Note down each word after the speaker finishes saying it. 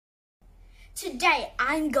Today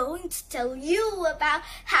I'm going to tell you about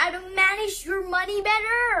how to manage your money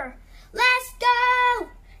better. Let's go!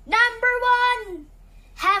 Number 1,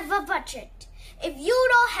 have a budget. If you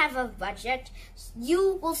don't have a budget,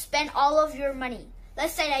 you will spend all of your money.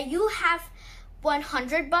 Let's say that you have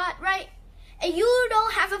 100 baht, right? And you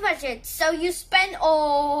don't have a budget, so you spend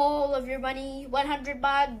all of your money, 100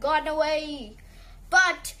 baht gone away.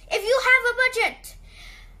 But if you have a budget,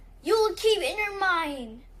 you will keep in your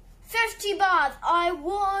mind, 50 baht, I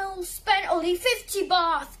will spend only 50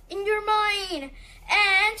 baht in your mind.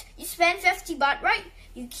 And you spend 50 baht, right?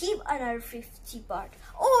 You keep another 50 baht.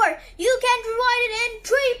 Or you can divide it in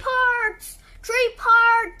 3 parts.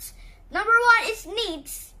 Number 1 is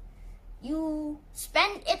needs. You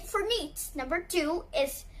spend it for needs. Number 2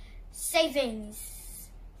 is savings.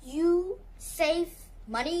 You save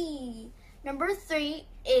money. Number 3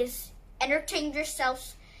 is entertain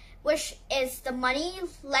yourself, which is the money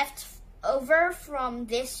left over from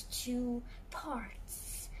these 2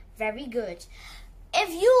 parts. Very good. If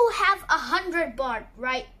you have 100 baht,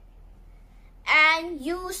 right, and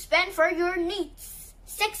you spend for your needs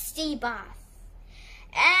 60 baht,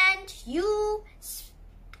 and you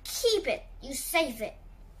keep it, you save it,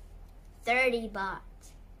 30 baht,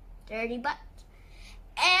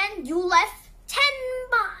 and you left 10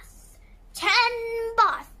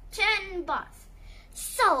 baht.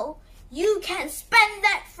 So you can spend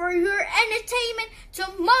that for your entertainment to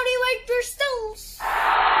motivate yourselves.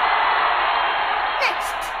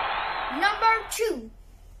 Next, number 2,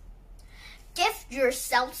 give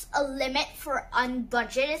yourselves a limit for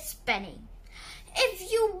unbudgeted spending.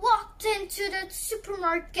 If you walked into the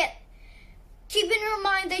supermarket, keep in your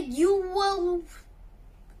mind that you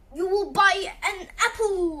will buy an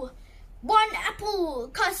apple. 1 apple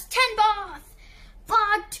costs 10 baht,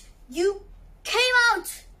 but you came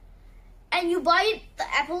out and you buy the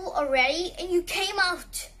apple already, and you came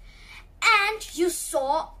out and you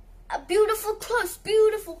saw a beautiful clothes,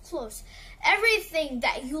 everything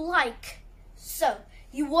that you like. So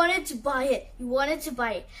you wanted to buy it,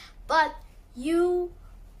 but you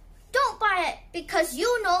don't buy it because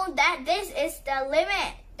you know that this is the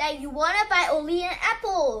limit, that you want to buy only an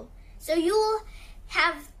apple. So you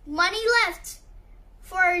have money left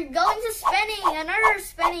for going to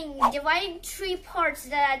spending, dividing 3 parts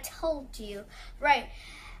that I told you, right?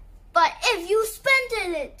 But if you spend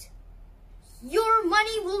it, your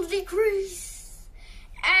money will decrease,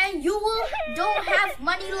 and you don't have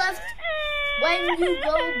money left when you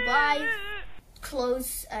go buy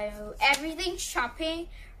clothes, everything, shopping,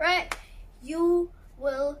 right? You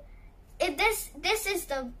will. This is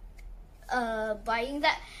the buying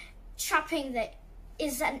that shopping that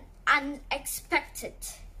is an unexpected.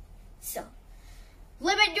 So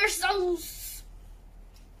limit yourselves.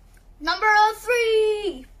 Number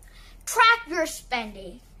 3, track your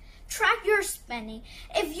spending.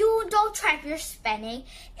 If you don't track your spending,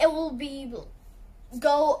 it will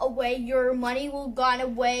go away. Your money will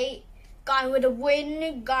gone with the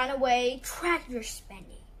wind, gone away. Track your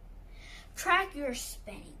spending, please.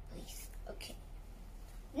 Okay.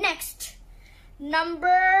 Next,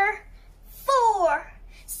 number 4,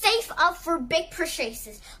 save up for big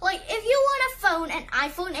purchases. Like if you want an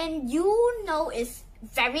iPhone and you know it's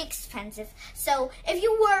very expensive. So if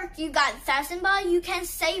you work, you got 1,000 baht, you can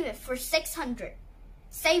save it for 600.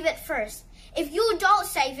 Save it first. If you don't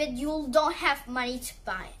save it, you don't have money to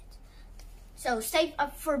buy it. So save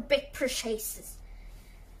up for big purchases.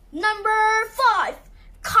 Number 5,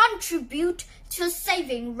 contribute to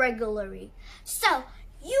saving regularly. So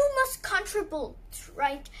you must contribute,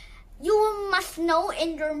 right? You must know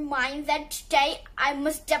in your mind that today I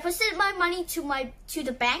must deposit my money to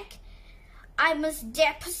the bank. I must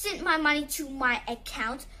deposit my money to my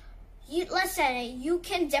account. Let's say you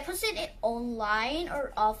can deposit it online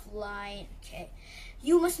or offline. Okay,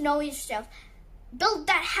 you must know yourself. Build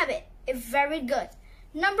that habit. It's very good.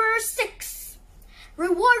 Number 6,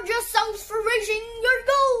 reward yourself for reaching your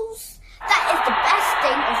goals. That is the best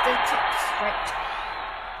thing of the tips, right?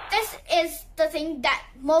 This is the thing that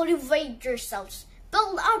motivates yourselves.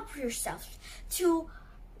 Build up yourself to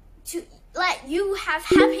let you have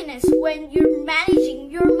happiness when you're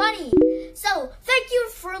managing your money. So thank you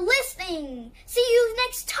for listening. See you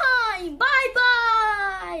next time. Bye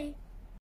bye.